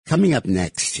Coming up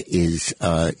next is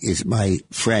my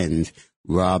friend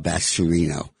Rob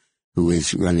Astorino, who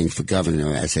is running for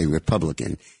governor as a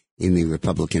Republican in the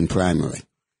Republican primary.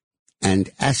 And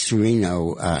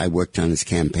Astorino, I worked on his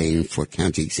campaign for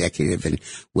county executive in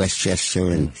Westchester,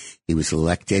 and he was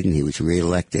elected and he was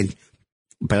reelected.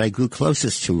 But I grew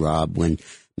closest to Rob when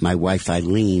my wife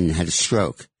Eileen had a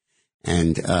stroke,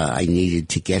 and I needed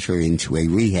to get her into a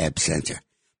rehab center.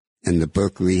 And the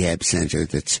Burke Rehab Center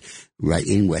that's right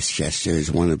in Westchester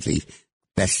is one of the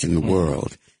best in the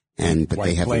world. But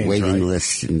they have a waiting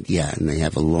list, and they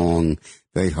have a long,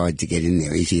 very hard to get in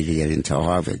there, easy to get into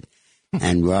Harvard.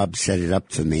 And Rob set it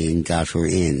up for me and got her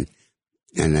in,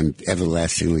 and I'm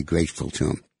everlastingly grateful to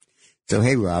him. So,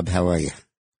 hey, Rob, how are you?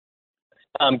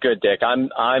 I'm good, Dick.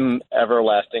 I'm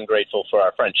everlasting grateful for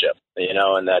our friendship,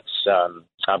 and that's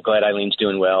I'm glad Eileen's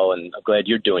doing well, and I'm glad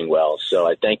you're doing well. So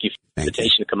I thank you for the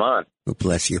invitation to come on. Well,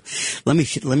 bless you. Let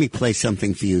me play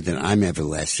something for you that I'm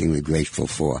everlastingly grateful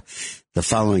for. The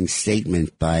following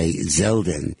statement by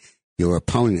Zeldin, your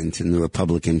opponent in the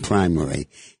Republican primary,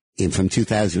 from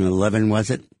 2011, was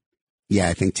it? Yeah,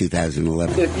 I think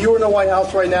 2011. If you were in the White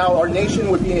House right now, our nation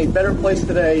would be in a better place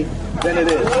today than it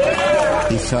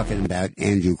is. He's talking about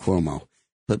Andrew Cuomo.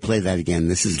 But play that again.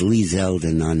 This is Lee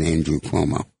Zeldin on Andrew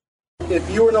Cuomo. If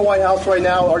you were in the White House right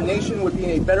now, our nation would be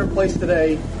in a better place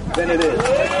today than it is.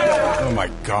 Oh, my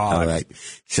God. All right.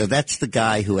 So that's the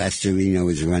guy who Astorino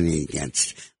is running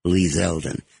against, Lee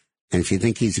Zeldin. And if you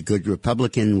think he's a good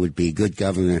Republican, would be a good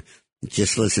governor,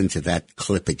 just listen to that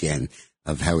clip again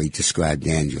of how he described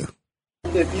Andrew.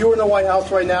 If you were in the White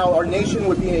House right now, our nation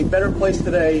would be in a better place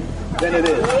today than it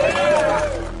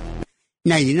is.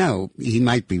 Now, he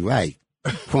might be right.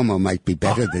 Cuomo might be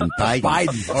better than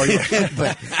Biden. Oh, yeah.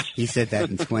 But he said that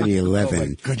in 2011. Oh,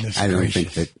 my goodness I don't gracious.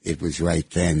 think that it was right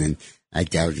then, and I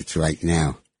doubt it's right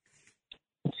now.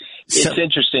 It's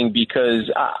interesting because,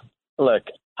 look,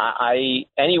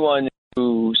 anyone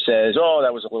who says, oh,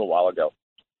 that was a little while ago,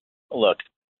 look,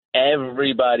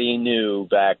 everybody knew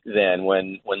back then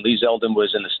when Lee Zeldin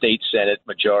was in the state Senate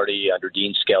majority under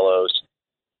Dean Skelos,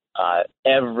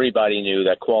 everybody knew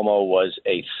that Cuomo was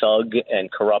a thug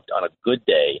and corrupt on a good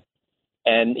day.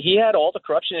 And he had all the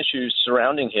corruption issues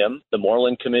surrounding him, the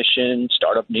Moreland Commission,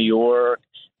 Startup New York,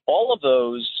 all of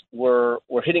those were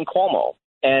hitting Cuomo.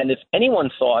 And if anyone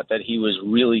thought that he was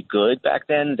really good back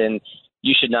then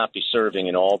you should not be serving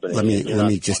in Albany. Let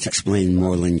me just explain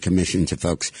Moreland Commission to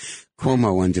folks.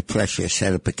 Cuomo, under pressure,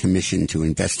 set up a commission to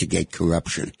investigate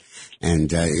corruption.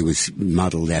 And it was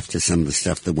modeled after some of the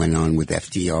stuff that went on with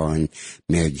FDR and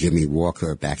Mayor Jimmy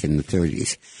Walker back in the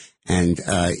 30s. And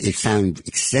it found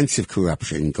extensive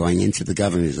corruption going into the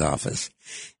governor's office.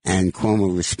 And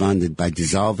Cuomo responded by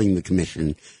dissolving the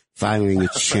commission, firing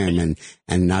its chairman,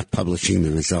 and not publishing the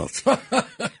results.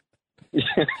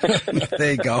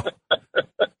 There you go.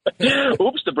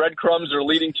 Oops, the breadcrumbs are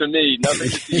leading to me. Nothing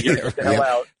to see here. Get the hell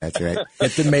out. That's right.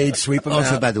 Get the maid, sweep them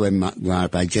Also, out. by the way,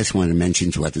 Rob, I just want to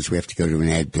mention to others, we have to go to an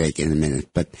ad break in a minute,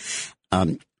 but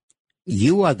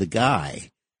you are the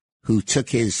guy who took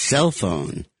his cell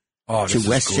phone to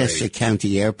Westchester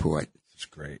County Airport. That's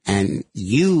great. And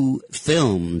you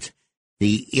filmed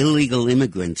the illegal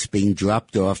immigrants being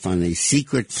dropped off on a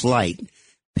secret flight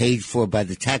paid for by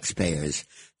the taxpayers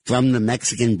from the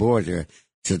Mexican border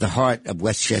to the heart of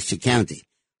Westchester County.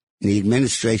 The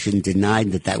administration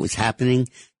denied that was happening.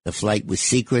 The flight was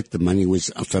secret. The money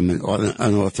was from an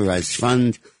unauthorized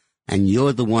fund. And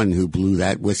you're the one who blew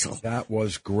that whistle. That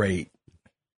was great.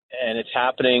 And it's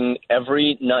happening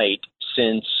every night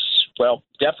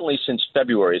definitely since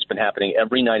February. It's been happening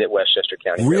every night at Westchester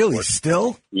County Really? Airport.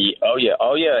 Still? Oh,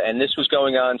 yeah. And this was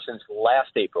going on since last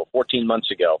April, 14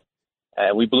 months ago.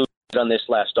 We blew it on this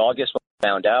last August when we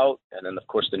found out. And then, of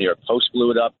course, the New York Post blew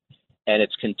it up. And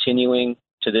it's continuing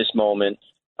to this moment.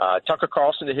 Tucker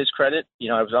Carlson, to his credit,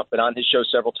 I've been on his show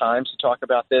several times to talk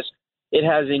about this. It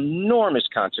has enormous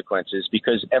consequences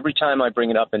because every time I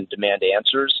bring it up and demand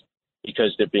answers,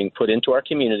 because they're being put into our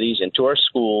communities, into our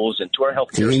schools, into our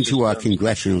healthcare and into systems. our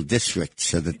congressional districts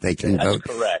so that they can vote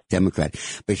correct. Democrat.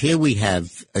 But here we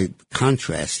have a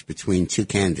contrast between two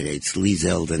candidates, Lee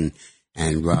Zeldin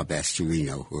and Rob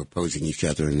Astorino, who are opposing each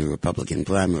other in the Republican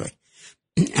primary.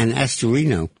 And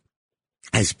Astorino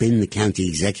has been the county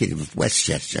executive of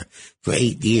Westchester for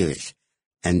 8 years.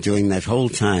 And during that whole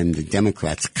time, the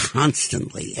Democrats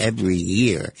constantly, every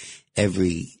year,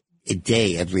 every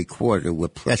day, every quarter, were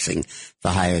pressing for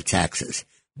higher taxes.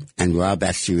 And Rob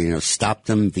Astorino stopped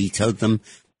them, vetoed them.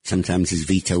 Sometimes his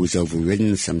veto was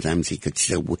overridden. Sometimes he could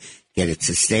still get it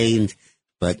sustained.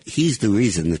 But he's the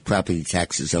reason that property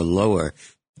taxes are lower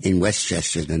in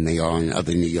Westchester than they are in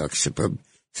other New York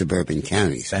suburban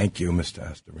counties. Thank you, Mr.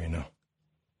 Astorino.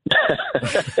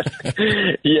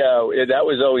 Yeah, that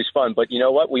was always fun. But you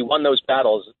know what? We won those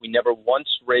battles. We never once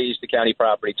raised the county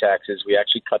property taxes. We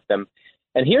actually cut them.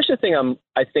 And here's the thing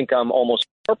I think I'm almost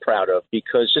more proud of,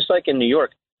 because just like in New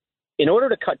York, in order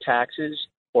to cut taxes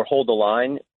or hold the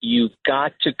line, you've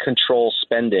got to control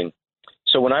spending.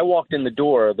 So when I walked in the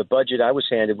door, the budget I was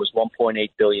handed was $1.8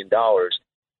 billion.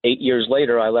 8 years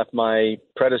later, I left my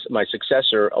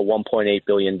successor a $1.8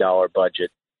 billion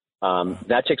budget.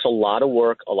 That takes a lot of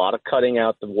work, a lot of cutting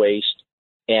out the waste,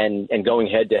 and going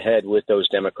head to head with those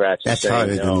Democrats. That's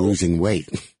harder than losing weight.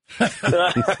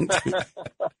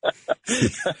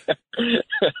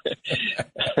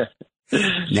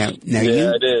 Now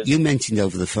you mentioned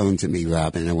over the phone to me,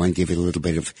 Rob, and I want to give you a little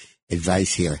bit of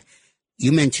advice here.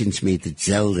 You mentioned to me that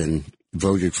Zeldin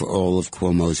voted for all of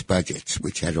Cuomo's budgets,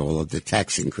 which had all of the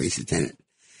tax increases in it.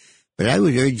 But I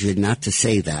would urge you not to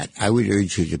say that. I would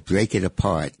urge you to break it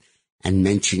apart and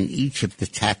mention each of the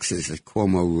taxes that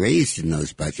Cuomo raised in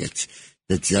those budgets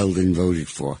that Zeldin voted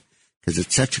for, because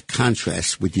it's such a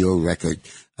contrast with your record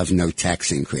of no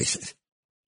tax increases.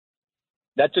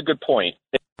 That's a good point.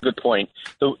 Good point.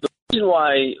 The reason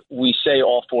why we say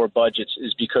all four budgets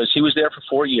is because he was there for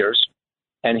 4 years,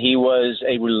 and he was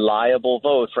a reliable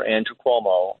vote for Andrew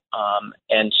Cuomo.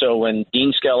 And so when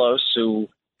Dean Skelos, who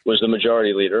was the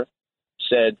majority leader,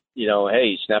 said,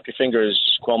 hey, snap your fingers,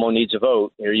 Cuomo needs a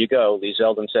vote, here you go. Lee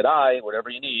Zeldin said, aye, whatever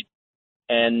you need.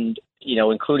 And,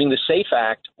 including the SAFE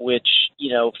Act, which,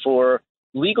 for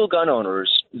legal gun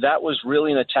owners, that was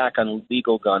really an attack on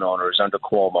legal gun owners under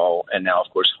Cuomo and now, of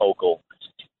course, Hochul.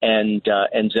 And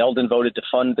Zeldin voted to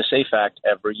fund the SAFE Act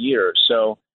every year.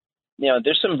 So,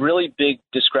 there's some really big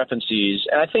discrepancies.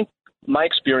 And I think my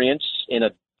experience in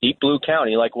a deep blue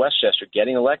county like Westchester,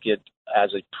 getting elected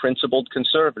as a principled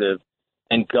conservative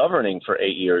and governing for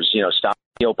 8 years, stopping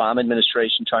the Obama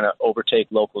administration trying to overtake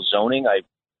local zoning. I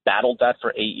battled that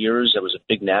for 8 years. It was a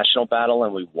big national battle,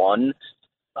 and we won,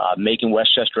 making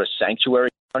Westchester a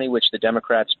sanctuary county, which the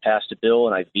Democrats passed a bill,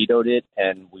 and I vetoed it,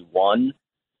 and we won.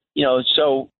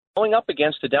 So going up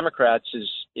against the Democrats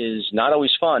is not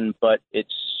always fun, but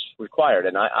it's required.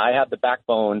 And I have the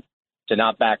backbone to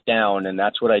not back down, and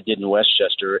that's what I did in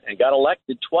Westchester and got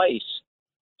elected twice.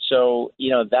 So,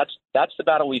 that's the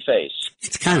battle we face.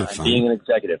 It's kind of fun. Being an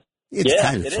executive. It's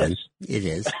kind of fun. Is. It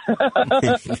is.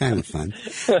 It's kind of fun.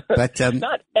 But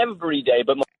not every day,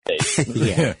 but most days.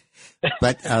 Yeah.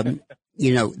 But,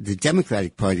 the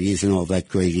Democratic Party isn't all that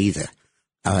great either.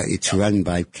 It's run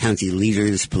by county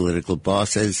leaders, political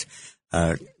bosses.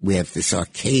 We have this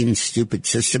arcane, stupid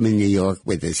system in New York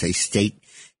where there's a state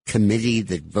committee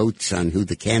that votes on who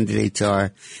the candidates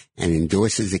are and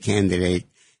endorses a candidate.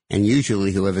 And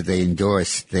usually whoever they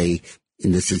endorse, and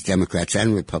this is Democrats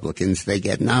and Republicans, they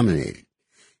get nominated.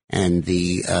 And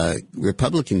the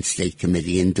Republican State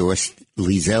Committee endorsed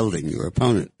Lee Zeldin, your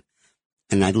opponent.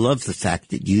 And I love the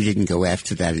fact that you didn't go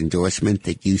after that endorsement,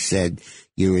 that you said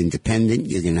you're independent,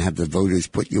 you're going to have the voters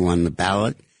put you on the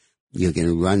ballot, you're going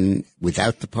to run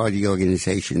without the party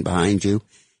organization behind you,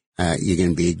 you're going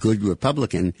to be a good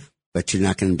Republican, but you're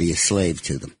not going to be a slave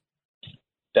to them.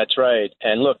 That's right.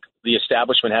 And look, the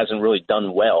establishment hasn't really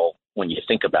done well when you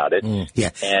think about it.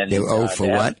 Yeah. And they're for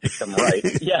what? Them right.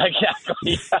 Yeah,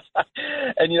 exactly.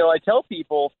 And, I tell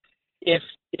people, if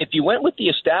you went with the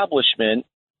establishment,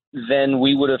 then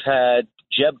we would have had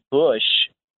Jeb Bush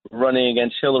running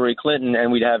against Hillary Clinton, and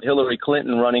we'd have Hillary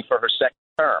Clinton running for her second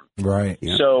term. Right.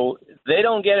 Yeah. So they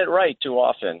don't get it right too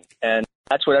often. And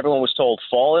that's what everyone was told.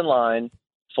 Fall in line,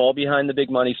 fall behind the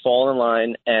big money, fall in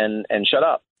line, and shut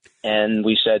up. And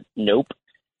we said, nope.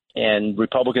 And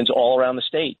Republicans all around the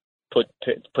state put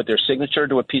their signature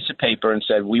to a piece of paper and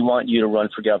said, we want you to run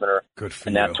for governor. Good for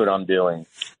and you. That's what I'm doing.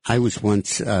 I was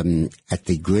once at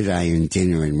the Gridiron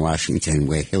Dinner in Washington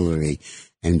where Hillary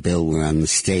and Bill were on the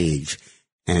stage,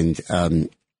 and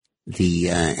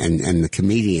the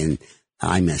comedian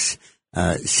Imus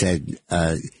said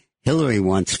Hillary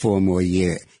wants 4 more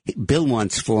years. Bill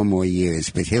wants 4 more years,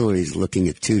 but Hillary's looking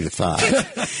at 2 to 5.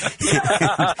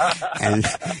 And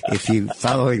if you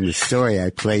following the story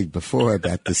I played before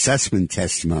about the Sussman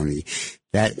testimony,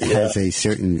 that has a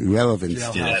certain relevance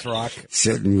to it,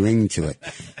 certain ring to it.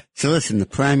 So listen, the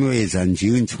primary is on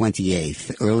June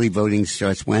 28th. Early voting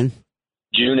starts when?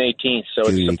 June 18th. So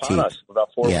June it's 18th. Upon us, about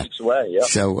 4 weeks away. Yep.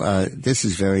 So this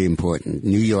is very important.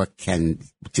 New York can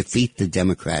defeat the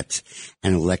Democrats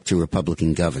and elect a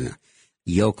Republican governor.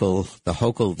 The Yokel,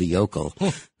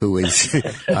 who is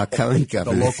our current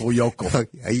governor. The local yokel.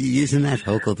 Are you using that,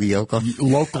 Hochul the Yokel?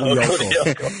 Local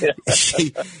yokel.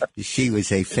 She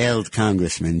was a failed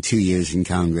congressman, 2 years in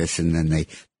Congress, and then they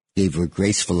gave her a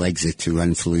graceful exit to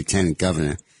run for lieutenant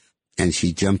governor, and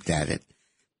she jumped at it.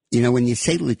 You know, when you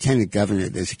say lieutenant governor,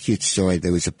 there's a cute story.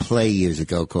 There was a play years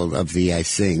ago called Of Thee I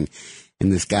Sing,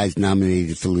 and this guy's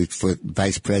nominated for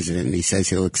vice president, and he says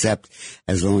he'll accept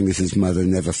as long as his mother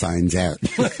never finds out.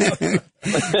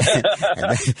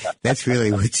 That's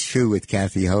really what's true with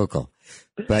Kathy Hochul.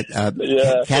 But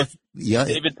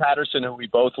David Patterson, who we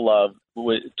both love,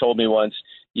 told me once,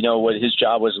 you know, what his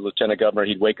job was as lieutenant governor.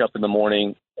 He'd wake up in the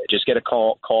morning, just get a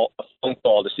phone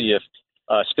call to see if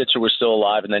Spitzer was still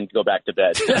alive, and then go back to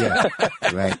bed. Yeah,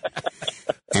 right.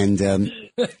 And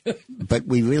but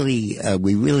we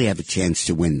really have a chance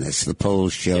to win this. The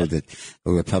polls show that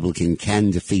a Republican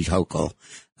can defeat Hochul.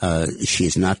 She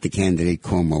is not the candidate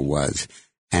Cuomo was,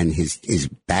 and his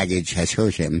baggage has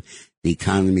hurt him. The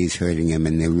economy is hurting him,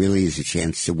 and there really is a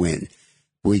chance to win.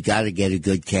 We got to get a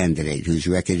good candidate whose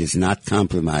record is not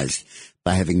compromised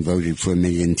by having voted for 1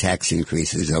 million tax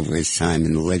increases over his time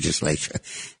in the legislature.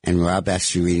 And Rob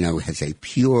Astorino has a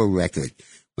pure record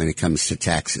when it comes to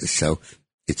taxes. So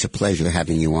it's a pleasure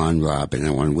having you on, Rob, and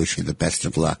I want to wish you the best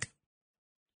of luck.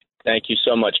 Thank you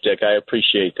so much, Dick. I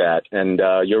appreciate that. And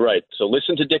you're right. So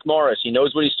listen to Dick Morris. He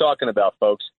knows what he's talking about,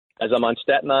 folks. As I'm on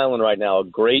Staten Island right now, a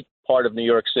great part of New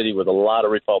York City with a lot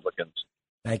of Republicans.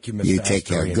 Thank you, Mr. You take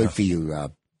care. Astorino. Good for you,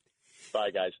 Rob.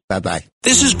 Bye, guys. Bye-bye.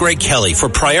 This is Greg Kelly for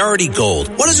Priority Gold.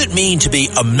 What does it mean to be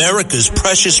America's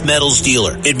precious metals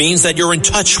dealer? It means that you're in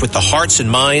touch with the hearts and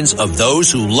minds of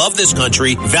those who love this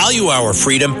country, value our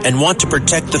freedom, and want to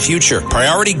protect the future.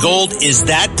 Priority Gold is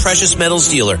that precious metals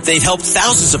dealer. They've helped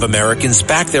thousands of Americans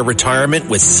back their retirement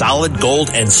with solid gold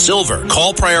and silver.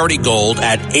 Call Priority Gold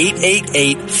at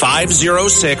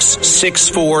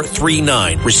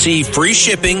 888-506-6439. Receive free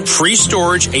shipping, free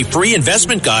storage, a free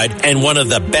investment guide, and one of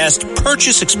the best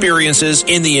purchase experiences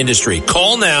in the industry.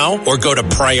 Call now or go to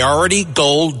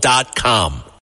PriorityGold.com.